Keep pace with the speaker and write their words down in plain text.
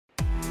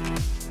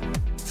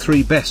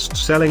3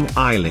 best-selling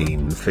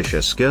Eileen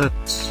Fisher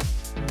skirts.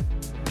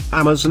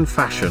 Amazon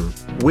Fashion,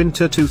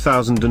 Winter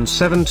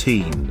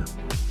 2017.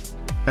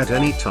 At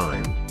any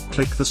time,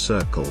 click the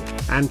circle,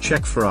 and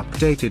check for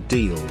updated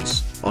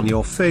deals on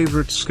your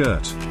favorite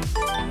skirt.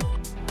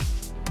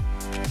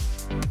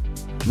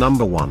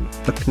 Number 1,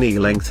 a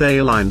knee-length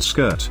A-line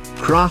skirt,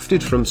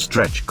 crafted from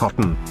stretch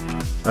cotton.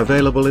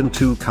 Available in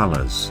 2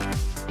 colors.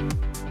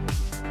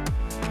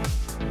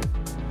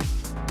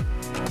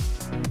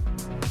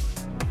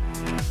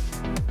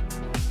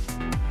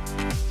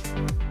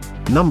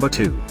 Number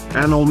 2,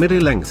 an all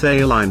midi-length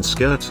A-line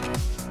skirt.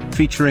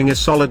 Featuring a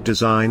solid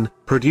design,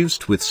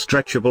 produced with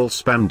stretchable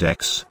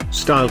spandex,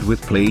 styled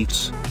with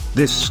pleats.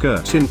 This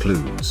skirt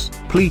includes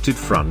pleated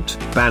front,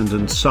 band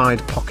and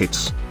side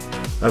pockets.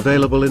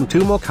 Available in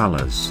 2 more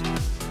colors.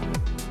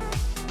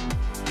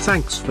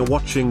 Thanks for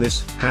watching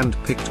this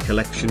hand-picked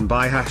collection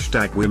by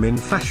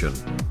 #WomenFashion.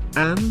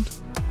 And,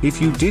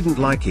 if you didn't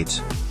like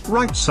it,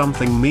 write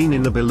something mean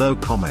in the below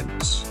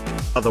comments.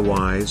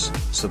 Otherwise,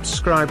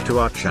 subscribe to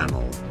our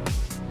channel.